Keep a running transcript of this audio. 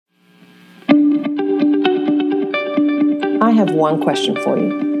I have one question for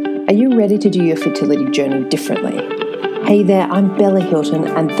you. Are you ready to do your fertility journey differently? Hey there, I'm Bella Hilton,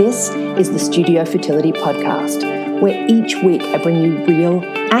 and this is the Studio Fertility Podcast, where each week I bring you real,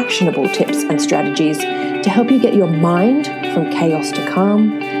 actionable tips and strategies to help you get your mind from chaos to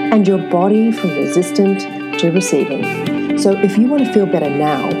calm and your body from resistant to receiving. So if you want to feel better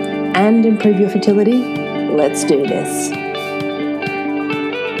now and improve your fertility, let's do this.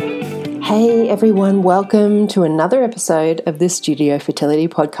 Hey everyone, welcome to another episode of the Studio Fertility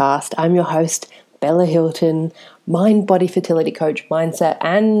Podcast. I'm your host, Bella Hilton, mind-body fertility coach, mindset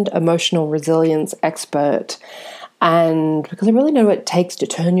and emotional resilience expert. And because I really know what it takes to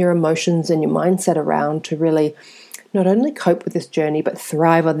turn your emotions and your mindset around to really not only cope with this journey, but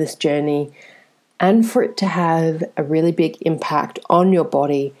thrive on this journey, and for it to have a really big impact on your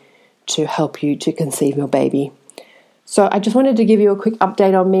body to help you to conceive your baby. So I just wanted to give you a quick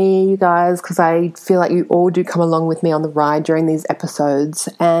update on me, you guys, because I feel like you all do come along with me on the ride during these episodes.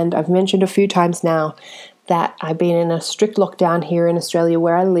 And I've mentioned a few times now that I've been in a strict lockdown here in Australia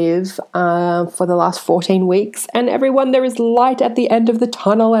where I live for the last 14 weeks. And everyone, there is light at the end of the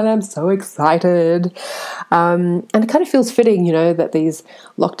tunnel and I'm so excited. And it kind of feels fitting, you know, that these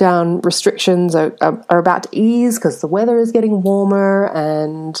lockdown restrictions are about to ease because the weather is getting warmer,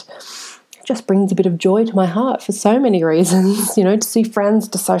 and it just brings a bit of joy to my heart for so many reasons, you know, to see friends,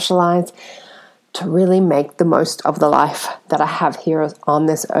 to socialize, to really make the most of the life that I have here on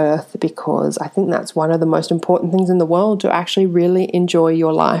this earth, because I think that's one of the most important things in the world, to actually really enjoy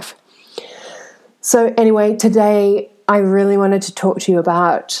your life. So anyway, today I really wanted to talk to you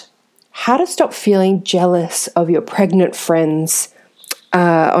about how to stop feeling jealous of your pregnant friends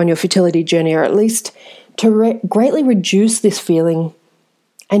on your fertility journey, or at least to greatly reduce this feeling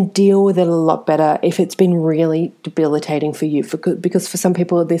and deal with it a lot better if it's been really debilitating for you. Because for some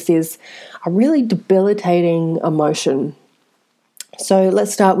people, this is a really debilitating emotion. So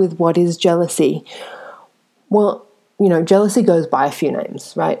let's start with, what is jealousy? Well, you know, jealousy goes by a few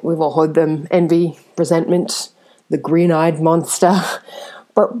names, right? We've all heard them: envy, resentment, the green-eyed monster.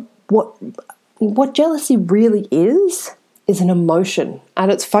 But what jealousy really is an emotion. At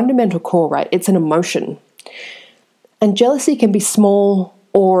its fundamental core, right? It's an emotion. And jealousy can be small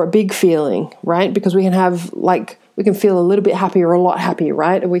or a big feeling, right? Because we can feel a little bit happy or a lot happy,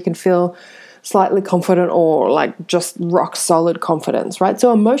 right? And we can feel slightly confident or like just rock solid confidence, right?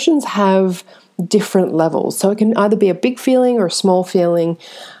 So emotions have different levels. So it can either be a big feeling or a small feeling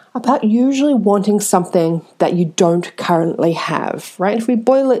about usually wanting something that you don't currently have, right? If we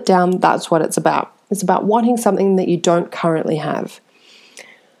boil it down, that's what it's about. It's about wanting something that you don't currently have.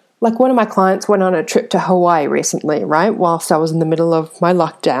 Like one of my clients went on a trip to Hawaii recently, right, whilst I was in the middle of my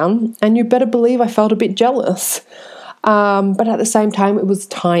lockdown, and you better believe I felt a bit jealous. But at the same time, it was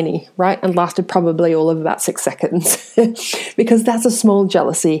tiny, right, and lasted probably all of about 6 seconds because that's a small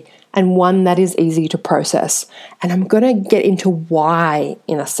jealousy and one that is easy to process. And I'm going to get into why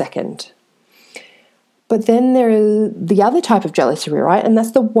in a second. But then there is the other type of jealousy, right, and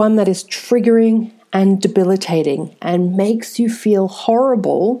that's the one that is triggering and debilitating and makes you feel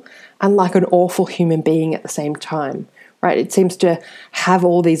horrible and like an awful human being at the same time, right? It seems to have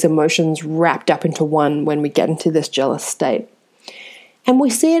all these emotions wrapped up into one when we get into this jealous state. And we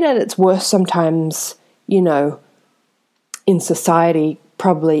see it at its worst sometimes, you know, in society,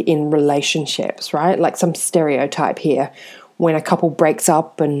 probably in relationships, right? Like some stereotype here, when a couple breaks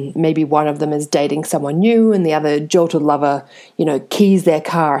up and maybe one of them is dating someone new and the other jilted lover, you know, keys their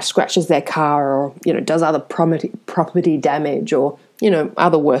car, scratches their car, or, you know, does other property damage, or, you know,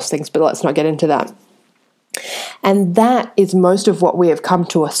 other worse things, but let's not get into that. And that is most of what we have come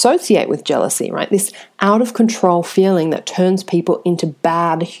to associate with jealousy, right? This out of control feeling that turns people into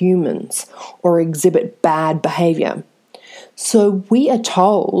bad humans or exhibit bad behavior. So we are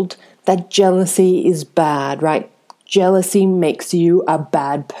told that jealousy is bad, right? Jealousy makes you a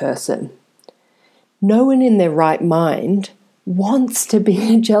bad person. No one in their right mind wants to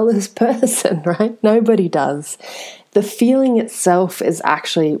be a jealous person, right? Nobody does. The feeling itself is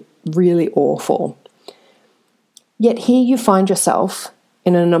actually really awful. Yet here you find yourself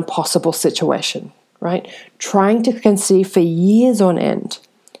in an impossible situation, right? Trying to conceive for years on end,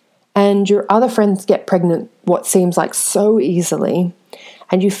 and your other friends get pregnant what seems like so easily,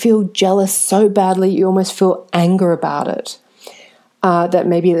 and you feel jealous so badly you almost feel anger about it, that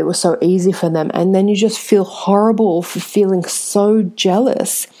maybe it was so easy for them. And then you just feel horrible for feeling so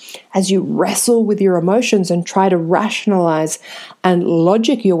jealous as you wrestle with your emotions and try to rationalize and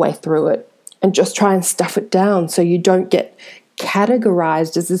logic your way through it and just try and stuff it down so you don't get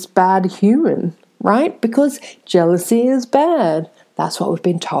categorized as this bad human, right? Because jealousy is bad. That's what we've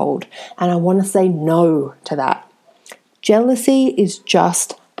been told. And I want to say no to that. Jealousy is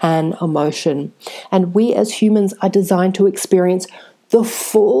just an emotion, and we as humans are designed to experience the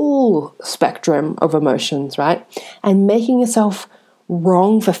full spectrum of emotions, right? And making yourself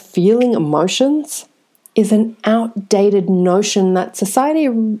wrong for feeling emotions is an outdated notion that society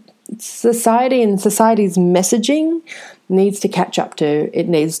and society's messaging needs to catch up to. It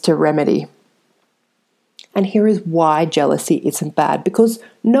needs to remedy. And here is why jealousy isn't bad, because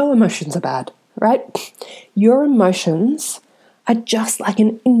no emotions are bad, right? Your emotions are just like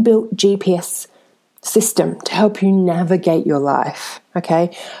an inbuilt GPS system to help you navigate your life,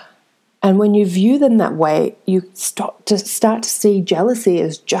 okay? And when you view them that way, you start to see jealousy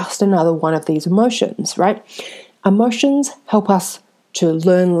as just another one of these emotions, right? Emotions help us to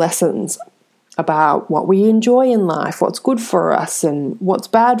learn lessons about what we enjoy in life, what's good for us and what's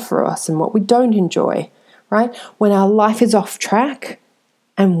bad for us and what we don't enjoy, right? When our life is off track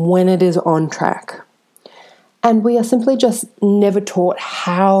and when it is on track. And we are simply just never taught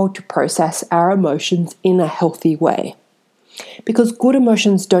how to process our emotions in a healthy way. Because good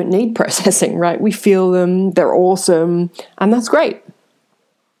emotions don't need processing, right? We feel them, they're awesome, and that's great.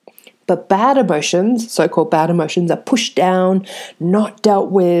 But bad emotions, so-called bad emotions, are pushed down, not dealt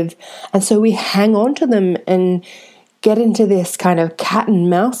with, and so we hang on to them and get into this kind of cat and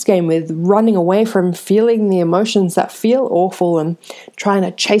mouse game with running away from feeling the emotions that feel awful and trying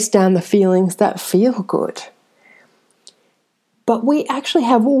to chase down the feelings that feel good. But we actually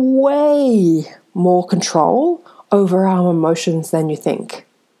have way more control over our emotions than you think.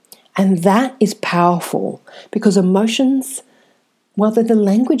 And that is powerful because emotions, well, they're the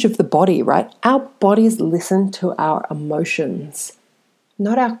language of the body, right? Our bodies listen to our emotions,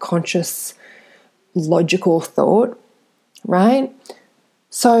 not our conscious, logical thought, right?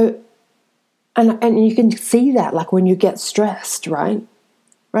 So, and you can see that like when you get stressed, right?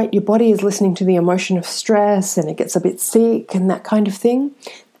 Right? Your body is listening to the emotion of stress and it gets a bit sick and that kind of thing.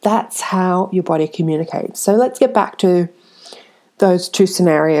 That's how your body communicates. So let's get back to those two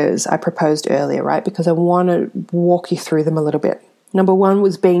scenarios I proposed earlier, right? Because I want to walk you through them a little bit. Number one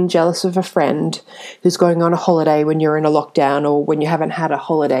was being jealous of a friend who's going on a holiday when you're in a lockdown or when you haven't had a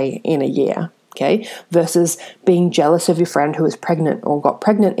holiday in a year, okay? Versus being jealous of your friend who is pregnant or got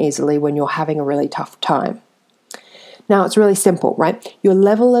pregnant easily when you're having a really tough time. Now, it's really simple, right? Your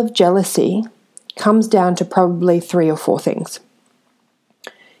level of jealousy comes down to probably 3 or 4 things.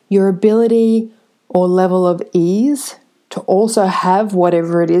 Your ability or level of ease to also have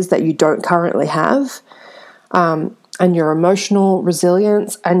whatever it is that you don't currently have, and your emotional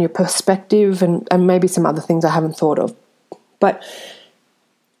resilience and your perspective and maybe some other things I haven't thought of. But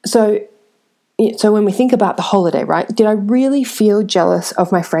so when we think about the holiday, right? Did I really feel jealous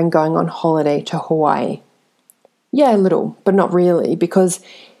of my friend going on holiday to Hawaii? Yeah, a little, but not really, because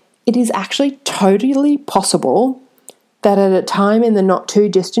it is actually totally possible that at a time in the not too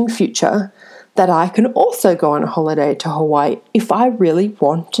distant future that I can also go on a holiday to Hawaii if I really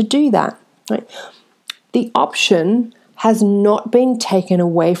want to do that. Right? The option has not been taken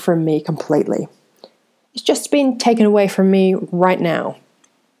away from me completely. It's just been taken away from me right now.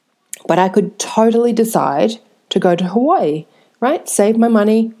 But I could totally decide to go to Hawaii, right? Save my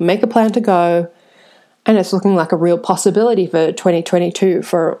money, make a plan to go. And it's looking like a real possibility for 2022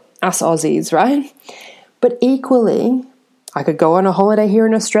 for us Aussies, right? But equally, I could go on a holiday here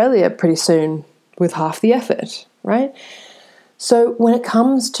in Australia pretty soon with half the effort, right? So when it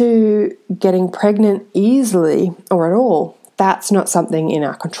comes to getting pregnant easily or at all, that's not something in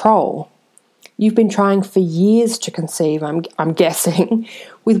our control. You've been trying for years to conceive, I'm guessing,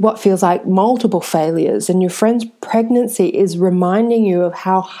 with what feels like multiple failures, and your friend's pregnancy is reminding you of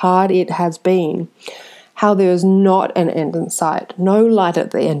how hard it has been. How there is not an end in sight, no light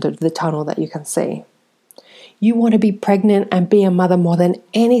at the end of the tunnel that you can see. You want to be pregnant and be a mother more than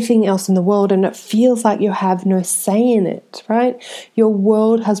anything else in the world, and it feels like you have no say in it, right? Your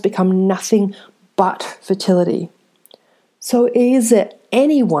world has become nothing but fertility. So is it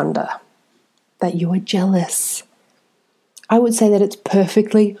any wonder that you are jealous? I would say that it's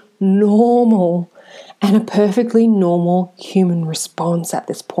perfectly normal and a perfectly normal human response at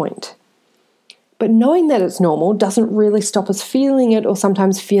this point. But knowing that it's normal doesn't really stop us feeling it or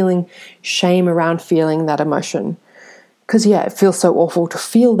sometimes feeling shame around feeling that emotion. Because, yeah, it feels so awful to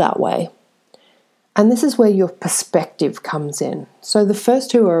feel that way. And this is where your perspective comes in. So the first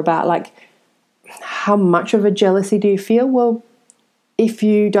two are about, like, how much of a jealousy do you feel? Well, if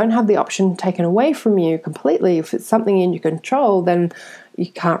you don't have the option taken away from you completely, if it's something in your control, then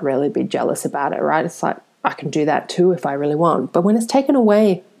you can't really be jealous about it, right? It's like, I can do that too if I really want. But when it's taken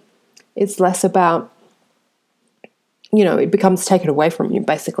away, it's less about it becomes taken away from you,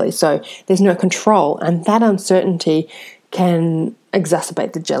 basically. So there's no control, and that uncertainty can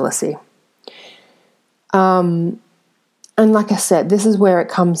exacerbate the jealousy. And like I said, this is where it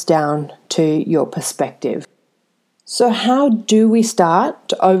comes down to your perspective. So how do we start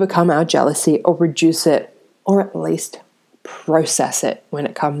to overcome our jealousy or reduce it, or at least process it when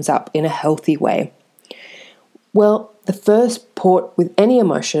it comes up in a healthy way? Well, the first port with any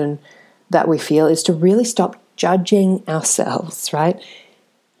emotion that we feel is to really stop judging ourselves, right?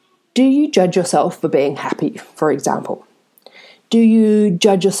 Do you judge yourself for being happy, for example? Do you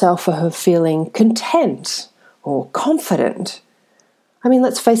judge yourself for feeling content or confident? I mean,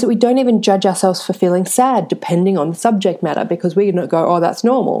 let's face it, we don't even judge ourselves for feeling sad, depending on the subject matter, because we don't go, oh, that's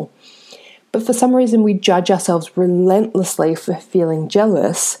normal. But for some reason, we judge ourselves relentlessly for feeling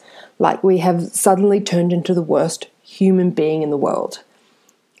jealous, like we have suddenly turned into the worst human being in the world.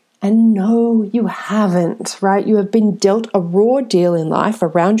 And no, you haven't, right? You have been dealt a raw deal in life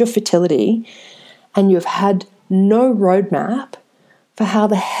around your fertility, and you've had no roadmap for how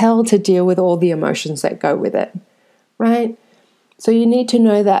the hell to deal with all the emotions that go with it, right? So you need to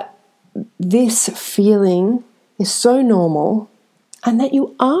know that this feeling is so normal and that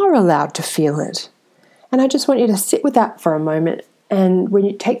you are allowed to feel it. And I just want you to sit with that for a moment. And when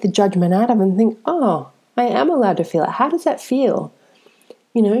you take the judgment out of it and think, oh, I am allowed to feel it. How does that feel?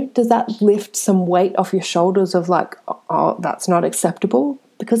 Does that lift some weight off your shoulders of like, oh, that's not acceptable?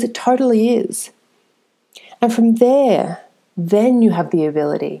 Because it totally is. And from there, then you have the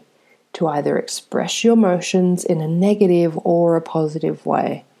ability to either express your emotions in a negative or a positive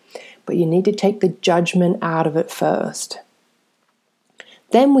way. But you need to take the judgment out of it first.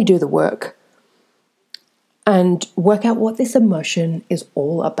 Then we do the work and work out what this emotion is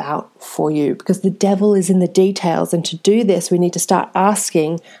all about for you, because the devil is in the details. And to do this, we need to start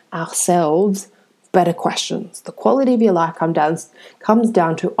asking ourselves better questions. The quality of your life comes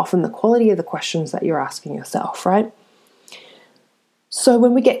down to often the quality of the questions that you're asking yourself, right? So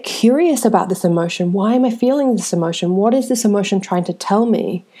when we get curious about this emotion, why am I feeling this emotion? What is this emotion trying to tell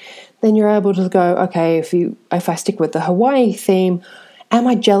me? Then you're able to go, okay, if I stick with the Hawaii theme, am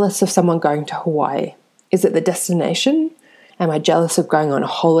I jealous of someone going to Hawaii? Is it the destination? Am I jealous of going on a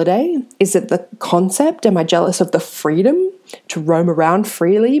holiday? Is it the concept? Am I jealous of the freedom to roam around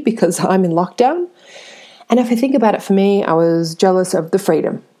freely because I'm in lockdown? And if I think about it, for me, I was jealous of the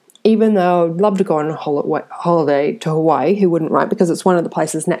freedom. Even though I'd love to go on a holiday to Hawaii, who wouldn't, right? Because it's one of the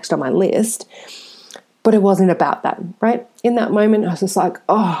places next on my list. But it wasn't about that, right? In that moment, I was just like,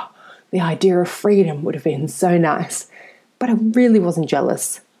 oh, the idea of freedom would have been so nice. But I really wasn't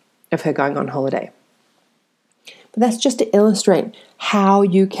jealous of her going on holiday. But that's just to illustrate how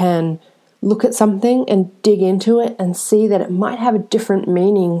you can look at something and dig into it and see that it might have a different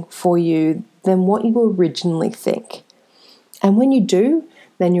meaning for you than what you originally think. And when you do,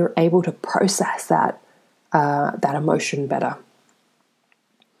 then you're able to process that emotion better.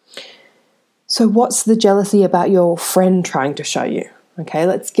 So what's the jealousy about your friend trying to show you? Okay,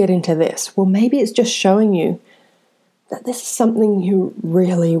 let's get into this. Well, maybe it's just showing you that this is something you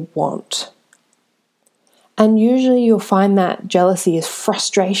really want. And usually you'll find that jealousy is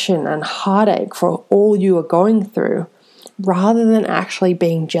frustration and heartache for all you are going through, rather than actually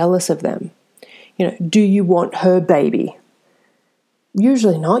being jealous of them. Do you want her baby?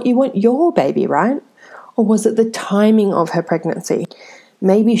 Usually not. You want your baby, right? Or was it the timing of her pregnancy?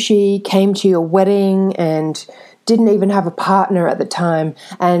 Maybe she came to your wedding and didn't even have a partner at the time,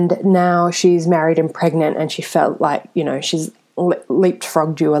 and now she's married and pregnant, and she felt like, she's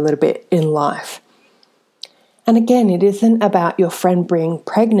leapfrogged you a little bit in life. And again, it isn't about your friend being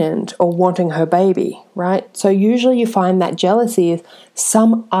pregnant or wanting her baby, right? So usually you find that jealousy is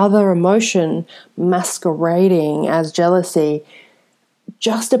some other emotion masquerading as jealousy,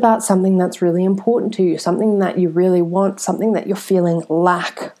 just about something that's really important to you, something that you really want, something that you're feeling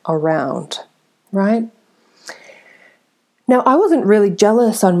lack around, right? Now, I wasn't really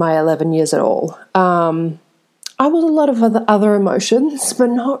jealous on my 11 years at all. I was a lot of other emotions, but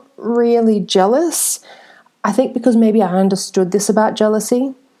not really jealous. I think because maybe I understood this about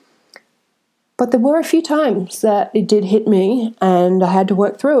jealousy. But there were a few times that it did hit me and I had to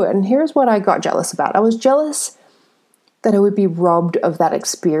work through it. And here's what I got jealous about. I was jealous that I would be robbed of that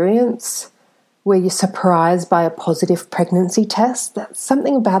experience where you're surprised by a positive pregnancy test. That's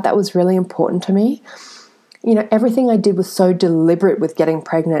something about that was really important to me. Everything I did was so deliberate with getting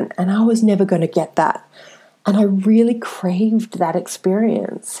pregnant, and I was never going to get that. And I really craved that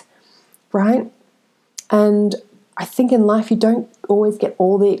experience, right? And I think in life you don't always get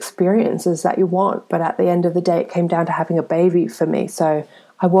all the experiences that you want, but at the end of the day, it came down to having a baby for me. So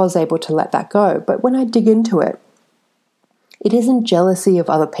I was able to let that go. But when I dig into it, It isn't jealousy of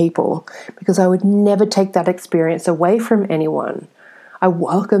other people, because I would never take that experience away from anyone. I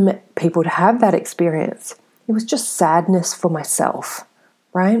welcome people to have that experience. It was just sadness for myself,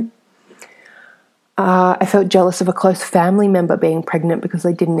 right? I felt jealous of a close family member being pregnant because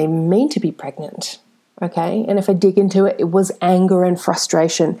they didn't even mean to be pregnant, okay? And if I dig into it, it was anger and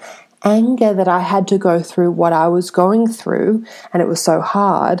frustration. Anger that I had to go through what I was going through, and it was so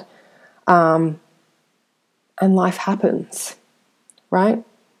hard. And life happens, right?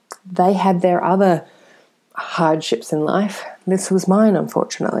 They had their other hardships in life. This was mine,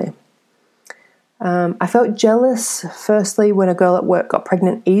 unfortunately. I felt jealous, firstly, when a girl at work got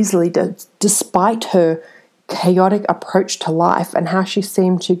pregnant easily, despite her chaotic approach to life and how she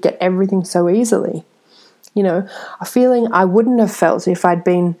seemed to get everything so easily. You know, a feeling I wouldn't have felt if I'd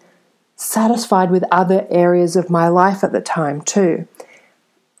been satisfied with other areas of my life at the time too.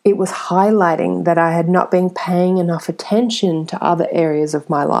 It was highlighting that I had not been paying enough attention to other areas of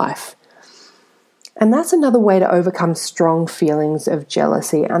my life. And that's another way to overcome strong feelings of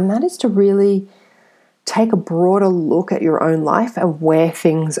jealousy, and that is to really take a broader look at your own life and where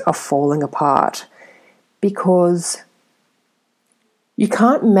things are falling apart. Because you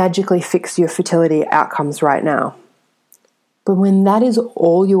can't magically fix your fertility outcomes right now. But when that is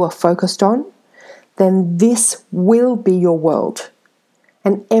all you are focused on, then this will be your world.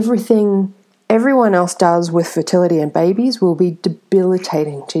 And everything everyone else does with fertility and babies will be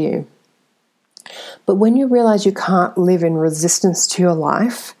debilitating to you. But when you realize you can't live in resistance to your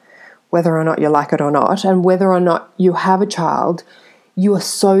life, whether or not you like it or not, and whether or not you have a child, you are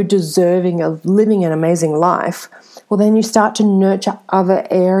so deserving of living an amazing life, well, then you start to nurture other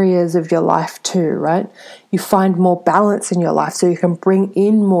areas of your life too, right? You find more balance in your life so you can bring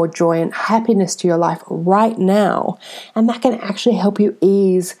in more joy and happiness to your life right now. And that can actually help you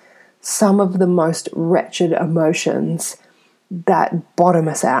ease some of the most wretched emotions that bottom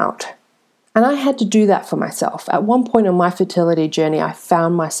us out. And I had to do that for myself. At one point in my fertility journey, I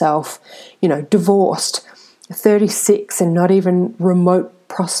found myself, divorced, 36, and not even remote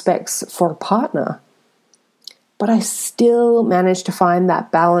prospects for a partner. But I still managed to find that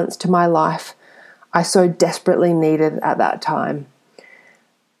balance to my life I so desperately needed at that time.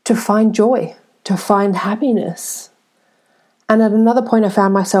 To find joy, to find happiness. And at another point, I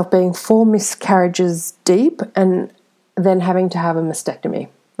found myself being 4 miscarriages deep and then having to have a mastectomy.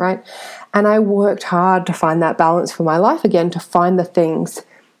 Right? And I worked hard to find that balance for my life again, to find the things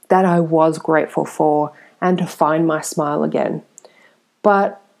that I was grateful for and to find my smile again.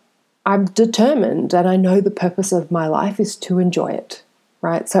 But I'm determined, and I know the purpose of my life is to enjoy it,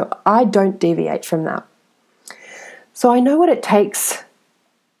 right? So I don't deviate from that. So I know what it takes,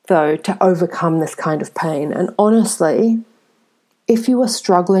 though, to overcome this kind of pain. And honestly, if you are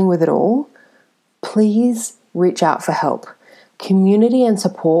struggling with it all, please reach out for help. Community and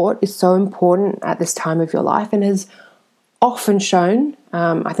support is so important at this time of your life and has often shown,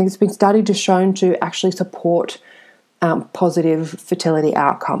 I think it's been studied to shown to actually support positive fertility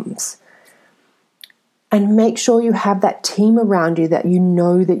outcomes. And make sure you have that team around you that you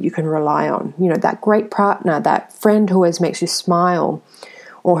know that you can rely on. That great partner, that friend who always makes you smile,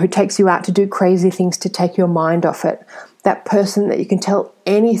 or who takes you out to do crazy things to take your mind off it. That person that you can tell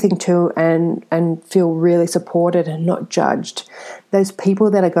anything to and feel really supported and not judged. Those people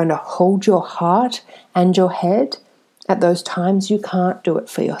that are going to hold your heart and your head at those times you can't do it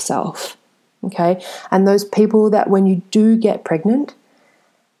for yourself. Okay? And those people that when you do get pregnant,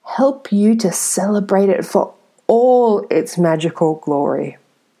 help you to celebrate it for all its magical glory.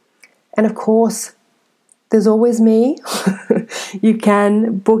 And of course, there's always me. You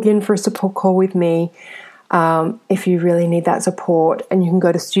can book in for a support call with me. If you really need that support, and you can go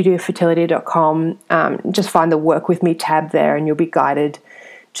to studiofertility.com, just find the Work With Me tab there, and you'll be guided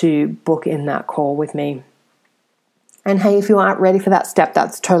to book in that call with me. And hey, if you aren't ready for that step,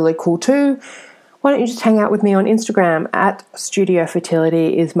 that's totally cool too. Why don't you just hang out with me on Instagram? At Studio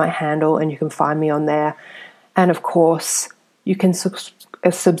Fertility is my handle, and you can find me on there. And of course, you can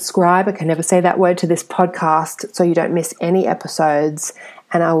subscribe, I can never say that word, to this podcast so you don't miss any episodes.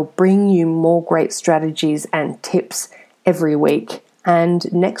 And I will bring you more great strategies and tips every week and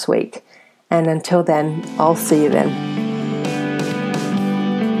next week. And until then, I'll see you then.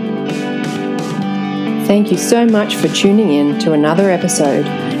 Thank you so much for tuning in to another episode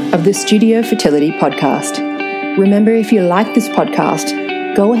of the Studio Fertility Podcast. Remember, if you like this podcast,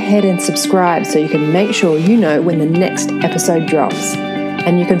 go ahead and subscribe so you can make sure you know when the next episode drops.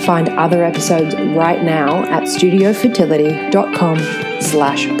 And you can find other episodes right now at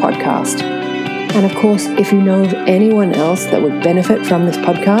studiofertility.com/podcast. And of course, if you know of anyone else that would benefit from this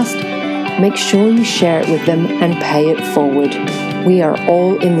podcast, make sure you share it with them and pay it forward. We are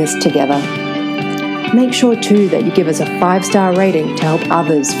all in this together. Make sure too that you give us a 5-star rating to help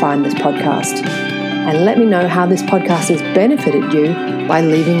others find this podcast. And let me know how this podcast has benefited you by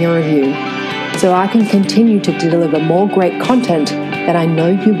leaving a review, so I can continue to deliver more great content that I know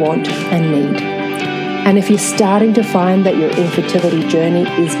you want and need. And if you're starting to find that your infertility journey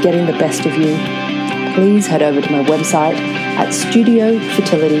is getting the best of you, please head over to my website at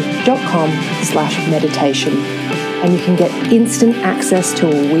studiofertility.com/meditation. And you can get instant access to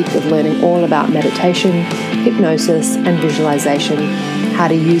a week of learning all about meditation, hypnosis, and visualization, how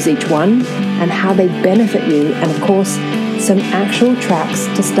to use each one, and how they benefit you, and of course, some actual tracks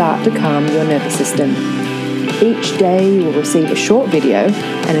to start to calm your nervous system. Each day you will receive a short video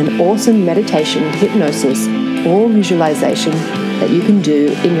and an awesome meditation, hypnosis, or visualization that you can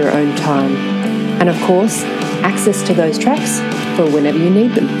do in your own time. And of course, access to those tracks for whenever you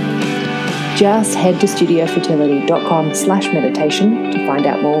need them. Just head to studiofertility.com/meditation to find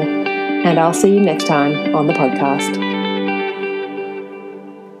out more. And I'll see you next time on the podcast.